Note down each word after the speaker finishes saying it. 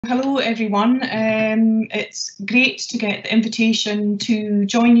Hello everyone, it's great to get the invitation to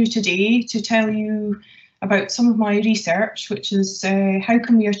join you today to tell you about some of my research, which is how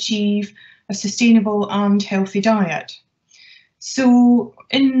can we achieve a sustainable and healthy diet. So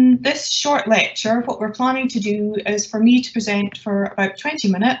in this short lecture, what we're planning to do is for me to present for about 20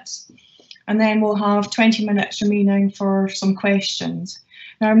 minutes, and then we'll have 20 minutes remaining for some questions.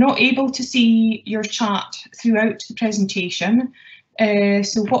 Now, I'm not able to see your chat throughout the presentation,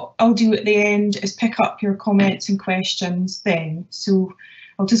 so what I'll do at the end is pick up your comments and questions then. So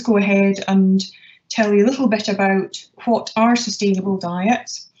I'll just go ahead and tell you a little bit about what are sustainable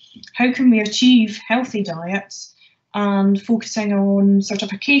diets, how can we achieve healthy diets, and focusing on sort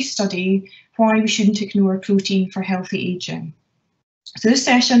of a case study why we shouldn't ignore protein for healthy ageing. So this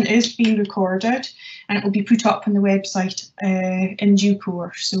session is being recorded and it will be put up on the website in due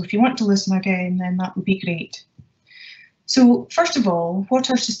course. So if you want to listen again, then that would be great. So first of all, what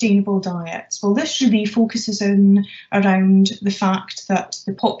are sustainable diets? Well, this really focuses in around the fact that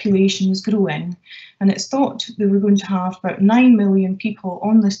the population is growing, and it's thought that we're going to have about 9 million people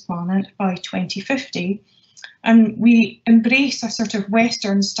on this planet by 2050, and we embrace a sort of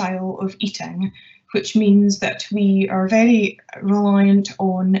Western style of eating, which means that we are very reliant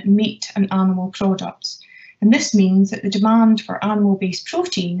on meat and animal products. And this means that the demand for animal-based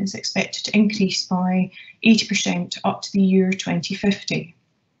protein is expected to increase by 80% up to the year 2050.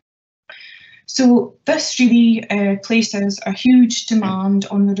 So this really places a huge demand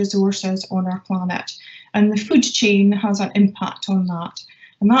on the resources on our planet, and the food chain has an impact on that.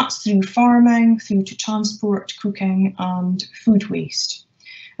 And that's through farming, through to transport, cooking, and food waste.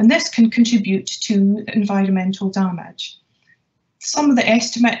 And this can contribute to environmental damage. Some of the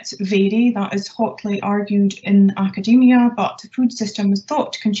estimates vary, that is hotly argued in academia, but the food system is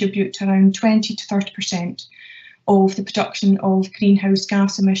thought to contribute to around 20 to 30% of the production of greenhouse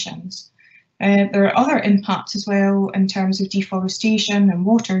gas emissions. There are other impacts as well in terms of deforestation and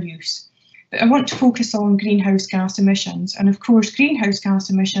water use, but I want to focus on greenhouse gas emissions, and of course greenhouse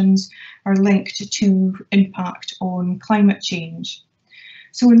gas emissions are linked to impact on climate change.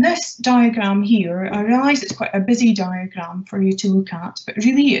 So in this diagram here, I realise it's quite a busy diagram for you to look at, but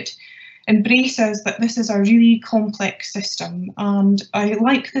really it embraces that this is a really complex system, and I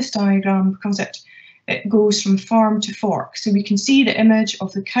like this diagram because it goes from farm to fork. So we can see the image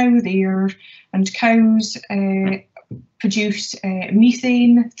of the cow there, and cows produce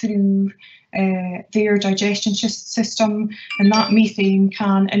methane through their digestion system, and that methane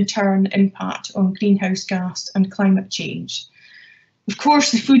can in turn impact on greenhouse gas and climate change. Of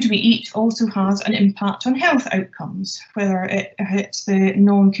course, the food we eat also has an impact on health outcomes, whether it hits the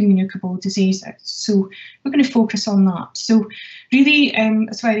non-communicable diseases. So we're going to focus on that. So really,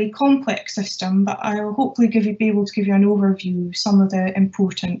 it's a very complex system, but I'll hopefully be able to give you an overview of some of the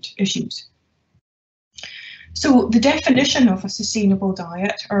important issues. So the definition of a sustainable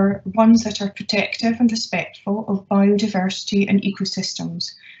diet are ones that are protective and respectful of biodiversity and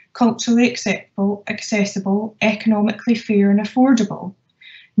ecosystems, culturally acceptable, accessible, economically fair and affordable,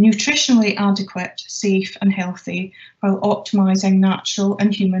 nutritionally adequate, safe and healthy, while optimising natural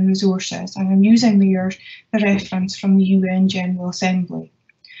and human resources. And I'm using there the reference from the UN General Assembly.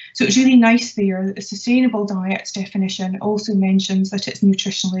 So it's really nice there that the sustainable diets definition also mentions that it's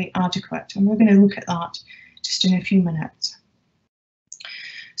nutritionally adequate, and we're going to look at that just in a few minutes.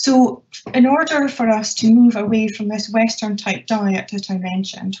 So in order for us to move away from this Western type diet that I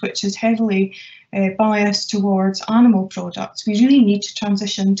mentioned, which is heavily biased towards animal products, we really need to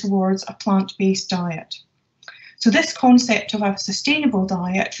transition towards a plant-based diet. So this concept of a sustainable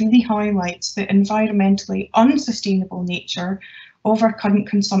diet really highlights the environmentally unsustainable nature of our current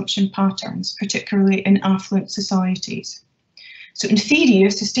consumption patterns, particularly in affluent societies. So in theory,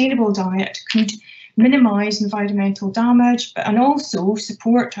 a sustainable diet could minimise environmental damage, and also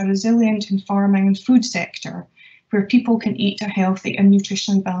support a resilient and farming and food sector where people can eat a healthy and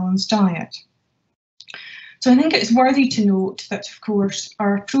nutritionally balanced diet. So I think it's worthy to note that, of course,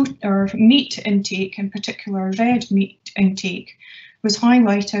 our meat intake, in particular red meat intake, was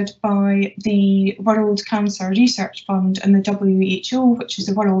highlighted by the World Cancer Research Fund and the WHO, which is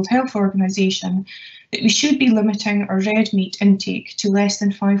the World Health Organization, that we should be limiting our red meat intake to less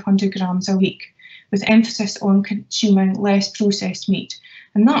than 500 grams a week, with emphasis on consuming less processed meat.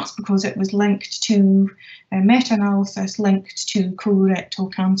 And that's because it was linked to meta-analysis linked to colorectal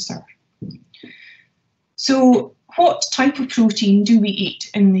cancer. So what type of protein do we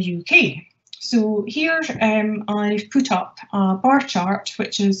eat in the UK? So here I've put up a bar chart,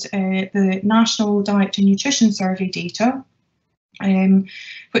 which is the National Diet and Nutrition Survey data,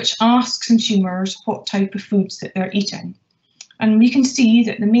 which asks consumers what type of foods that they're eating. And we can see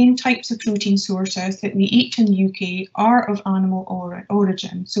that the main types of protein sources that we eat in the UK are of animal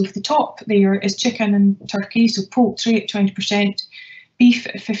origin. So at the top there is chicken and turkey, so poultry at 20%, beef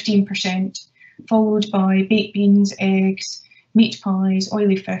at 15%, followed by baked beans, eggs, meat pies,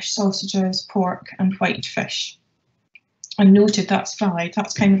 oily fish, sausages, pork and white fish. And noted that's fried,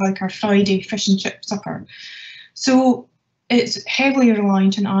 that's kind of like our Friday fish and chip supper. So it's heavily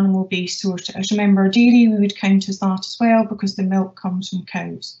reliant on animal-based sources. Remember, dairy we would count as that as well because the milk comes from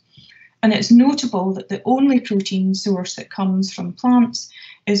cows. And it's notable that the only protein source that comes from plants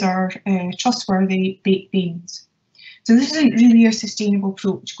is our trustworthy baked beans. So this isn't really a sustainable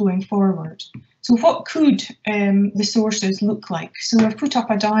approach going forward. So what could the sources look like? So I've put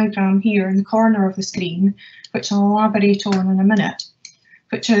up a diagram here in the corner of the screen, which I'll elaborate on in a minute,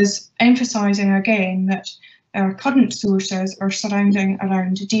 which is emphasising again that our current sources are surrounding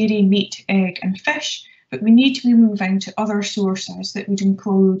around dairy, meat, egg and fish, but we need to be moving to other sources that would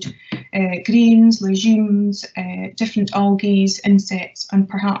include grains, legumes, different algae, insects and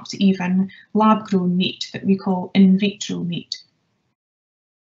perhaps even lab-grown meat that we call in vitro meat.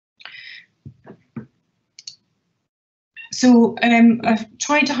 So I've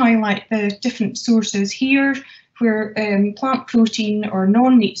tried to highlight the different sources here where plant protein or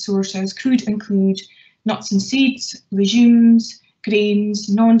non-meat sources could include nuts and seeds, legumes, grains,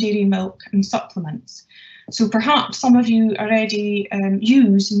 non-dairy milk and supplements. So perhaps some of you already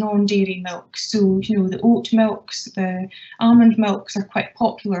use non-dairy milk. So, you know, the oat milks, the almond milks are quite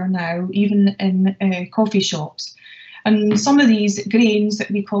popular now, even in coffee shops. And some of these grains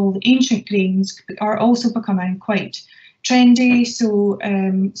that we call the ancient grains are also becoming quite trendy. So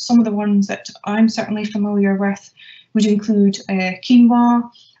some of the ones that I'm certainly familiar with would include quinoa,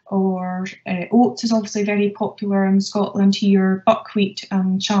 or oats is obviously very popular in Scotland here, buckwheat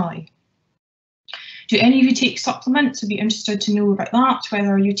and chai. Do any of you take supplements? I'd be interested to know about that,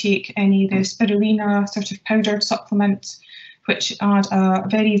 whether you take any of the spirulina sort of powdered supplements, which add a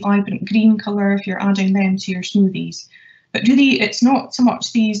very vibrant green colour if you're adding them to your smoothies. But really, it's not so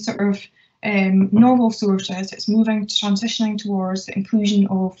much these sort of novel sources, it's transitioning towards the inclusion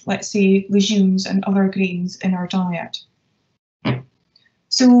of, let's say, legumes and other grains in our diet.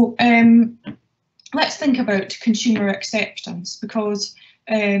 So let's think about consumer acceptance, because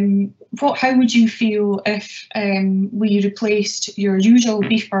how would you feel if we replaced your usual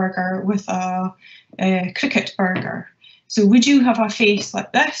beef burger with a cricket burger? So would you have a face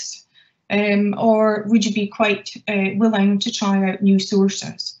like this, or would you be quite willing to try out new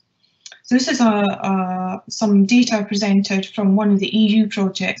sources? So this is some data presented from one of the EU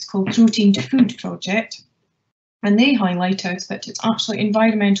projects called Protein to Food Project. And they highlighted that it's actually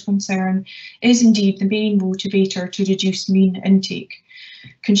environmental concern is indeed the main motivator to reduce meat intake.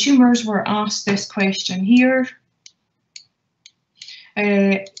 Consumers were asked this question here,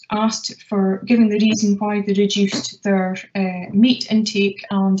 asked for giving the reason why they reduced their meat intake,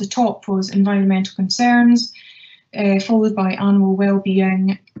 and the top was environmental concerns, followed by animal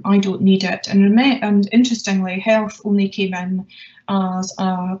well-being, I don't need it, and interestingly, health only came in as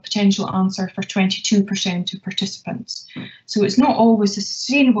a potential answer for 22% of participants. So it's not always the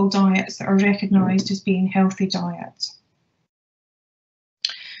sustainable diets that are recognised as being healthy diets.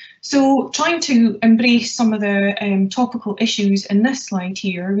 So trying to embrace some of the topical issues in this slide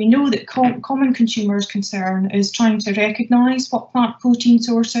here, we know that common consumers' concern is trying to recognise what plant protein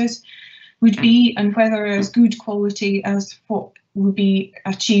sources would be and whether as good quality as what would be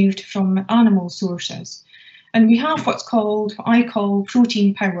achieved from animal sources. And we have what I call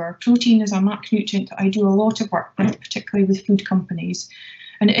protein power. Protein is a macronutrient that I do a lot of work with, particularly with food companies.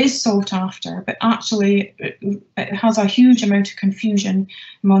 And it is sought after, but actually it has a huge amount of confusion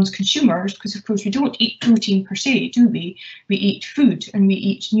amongst consumers because, of course, we don't eat protein per se, do we? We eat food and we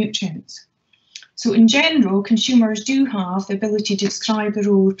eat nutrients. So in general, consumers do have the ability to describe the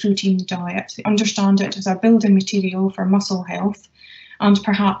role of protein in the diet. They understand it as a building material for muscle health and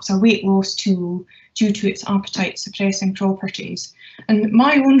perhaps a weight loss tool due to its appetite suppressing properties. And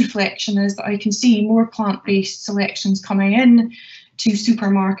my own reflection is that I can see more plant-based selections coming in to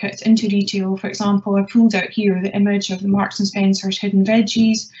supermarkets, into retail. For example, I pulled out here the image of the Marks and Spencer's hidden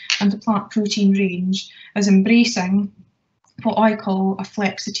veggies and the plant protein range as embracing what I call a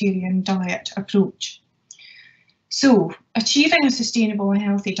flexitarian diet approach. So achieving a sustainable and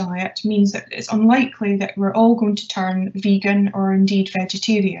healthy diet means that it's unlikely that we're all going to turn vegan or indeed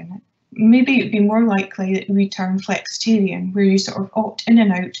vegetarian. Maybe it'd be more likely that we turn flexitarian, where you sort of opt in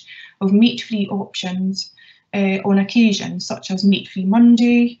and out of meat-free options on occasion, such as meat-free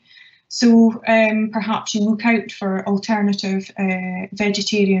Monday. So perhaps you look out for alternative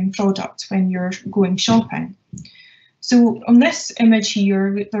vegetarian products when you're going shopping. So on this image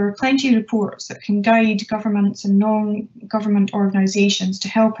here, there are plenty of reports that can guide governments and non-government organisations to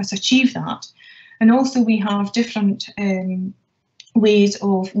help us achieve that. And also we have different ways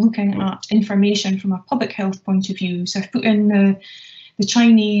of looking at information from a public health point of view. So I've put in the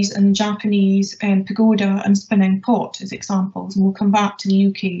Chinese and the Japanese pagoda and spinning pot as examples, and we'll come back to the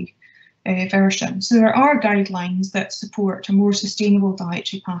UK version. So there are guidelines that support a more sustainable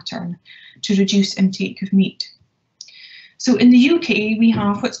dietary pattern to reduce intake of meat. So in the UK, we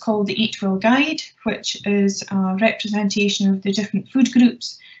have what's called the Eat Well Guide, which is a representation of the different food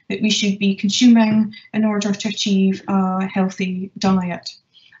groups that we should be consuming in order to achieve a healthy diet.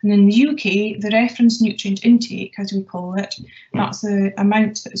 And in the UK, the reference nutrient intake, as we call it, that's the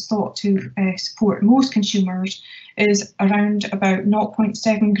amount that is thought to support most consumers, is around about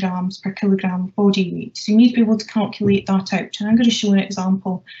 0.7 grams per kilogram of body weight. So you need to be able to calculate that out. And I'm going to show an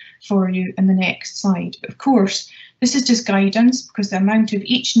example for you in the next slide. But of course, this is just guidance because the amount of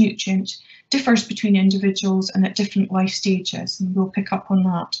each nutrient differs between individuals and at different life stages, and we'll pick up on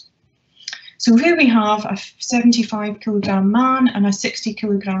that. So here we have a 75 kilogram man and a 60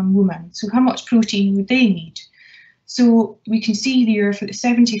 kilogram woman. So how much protein would they need? So we can see here for the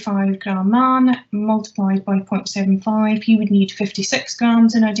 75 gram man multiplied by 0.75, he would need 56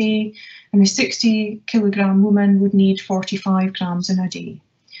 grams in a day, and the 60 kilogram woman would need 45 grams in a day.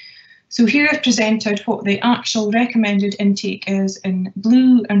 So here I've presented what the actual recommended intake is in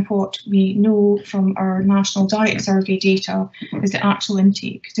blue, and what we know from our National Diet Survey data is the actual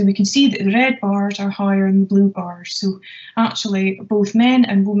intake. So we can see that the red bars are higher than the blue bars. So actually both men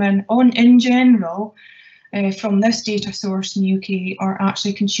and women in general from this data source in the UK are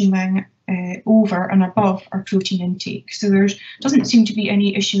actually consuming over and above our protein intake. So there doesn't seem to be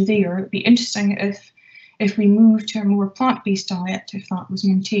any issue there. It'd be interesting if we move to a more plant-based diet, if that was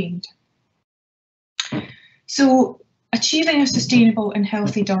maintained. So achieving a sustainable and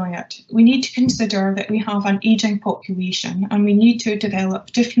healthy diet, we need to consider that we have an ageing population, and we need to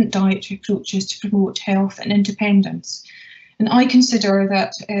develop different dietary approaches to promote health and independence. And I consider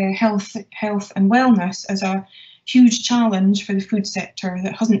that health and wellness as a huge challenge for the food sector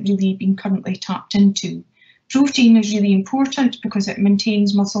that hasn't really been currently tapped into. Protein is really important because it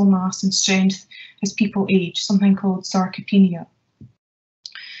maintains muscle mass and strength as people age, something called sarcopenia.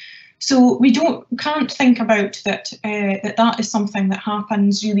 So we can't think about that that is something that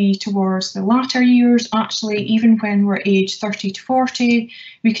happens really towards the latter years. Actually, even when we're aged 30 to 40,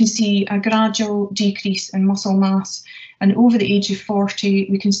 we can see a gradual decrease in muscle mass, and over the age of 40,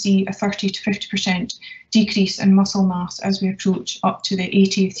 we can see a 30 to 50% decrease in muscle mass as we approach up to the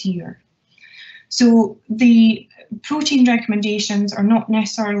 80th year. So the protein recommendations are not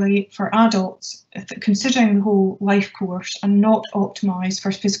necessarily for adults, considering the whole life course, and not optimised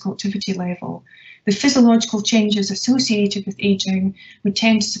for physical activity level. The physiological changes associated with ageing would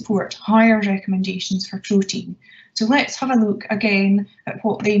tend to support higher recommendations for protein. So let's have a look again at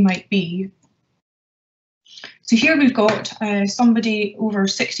what they might be. So here we've got somebody over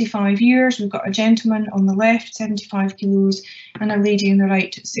 65 years, we've got a gentleman on the left, 75 kilos, and a lady on the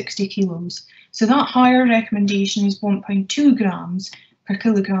right, 60 kilos. So that higher recommendation is 1.2 grams per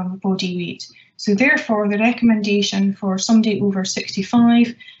kilogram of body weight. So therefore the recommendation for somebody over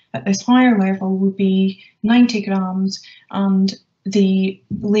 65 at this higher level would be 90 grams, and the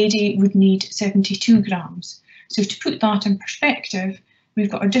lady would need 72 grams. So to put that in perspective, we've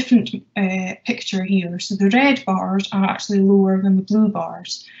got a different picture here. So the red bars are actually lower than the blue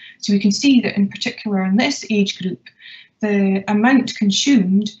bars. So we can see that in particular in this age group, the amount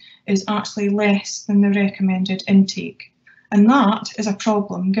consumed is actually less than the recommended intake. And that is a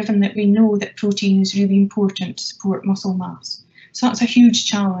problem, given that we know that protein is really important to support muscle mass. So that's a huge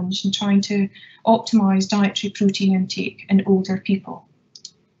challenge in trying to optimise dietary protein intake in older people.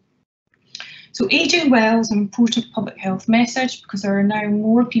 So ageing well is an important public health message because there are now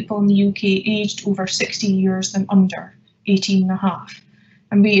more people in the UK aged over 60 years than under 18.5.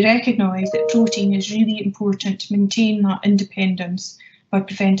 And we recognise that protein is really important to maintain that independence by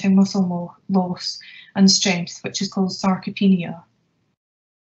preventing muscle loss and strength, which is called sarcopenia.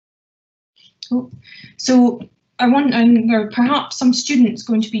 So and there are perhaps some students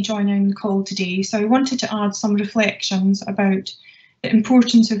going to be joining the call today, so I wanted to add some reflections about the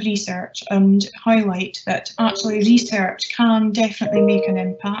importance of research and highlight that actually research can definitely make an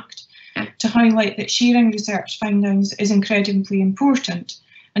impact, to highlight that sharing research findings is incredibly important,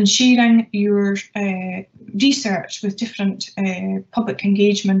 and sharing your research with different public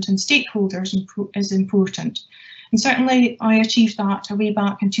engagement and stakeholders is important. And certainly I achieved that way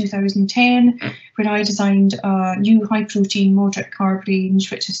back in 2010, when I designed a new high protein, moderate carb range,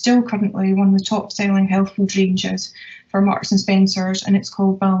 which is still currently one of the top selling health food ranges for Marks and Spencer's, and it's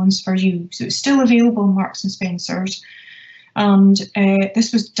called Balance for You. So it's still available in Marks and Spencer's. And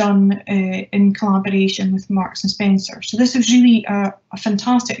this was done in collaboration with Marks and Spencer. So this is really a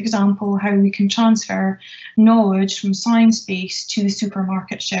fantastic example of how we can transfer knowledge from science-based to the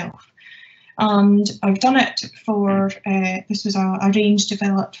supermarket shelf. And I've done it for, this was a range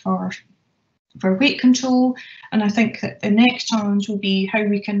developed for weight control. And I think that the next challenge will be how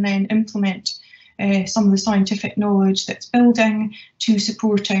we can then implement some of the scientific knowledge that's building to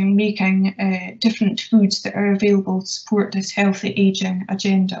supporting making different foods that are available to support this healthy ageing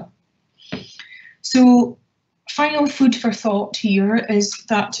agenda. So final food for thought here is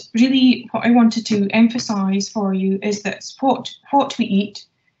that really what I wanted to emphasise for you is that what we eat,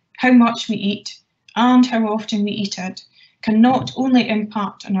 how much we eat, and how often we eat it can not only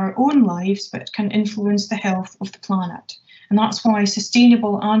impact on our own lives, but can influence the health of the planet. And that's why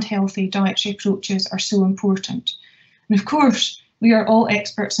sustainable and healthy dietary approaches are so important. And of course, we are all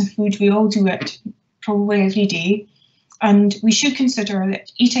experts in food. We all do it probably every day. And we should consider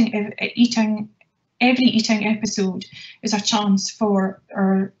that every eating episode is a chance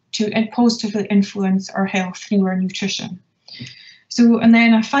to positively influence our health through our nutrition. So, and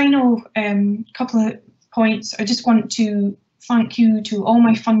then a final couple of points. I just want to thank you to all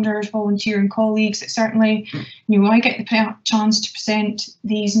my funders, volunteering colleagues. It's certainly, I get the chance to present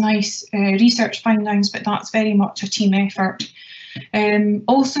these nice research findings, but that's very much a team effort.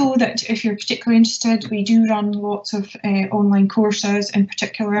 Also, that if you're particularly interested, we do run lots of online courses. In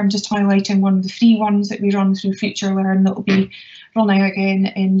particular, I'm just highlighting one of the free ones that we run through Future Learn that will be running again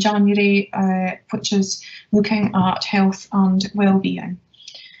in January, which is looking at health and well-being.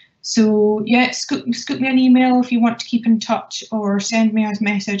 So yeah, scoop me an email if you want to keep in touch, or send me a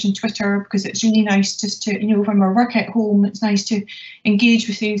message on Twitter, because it's really nice just to, when we're working at home, it's nice to engage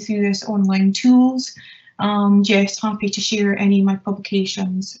with you through this online tools. And yes, happy to share any of my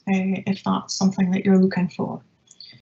publications if that's something that you're looking for.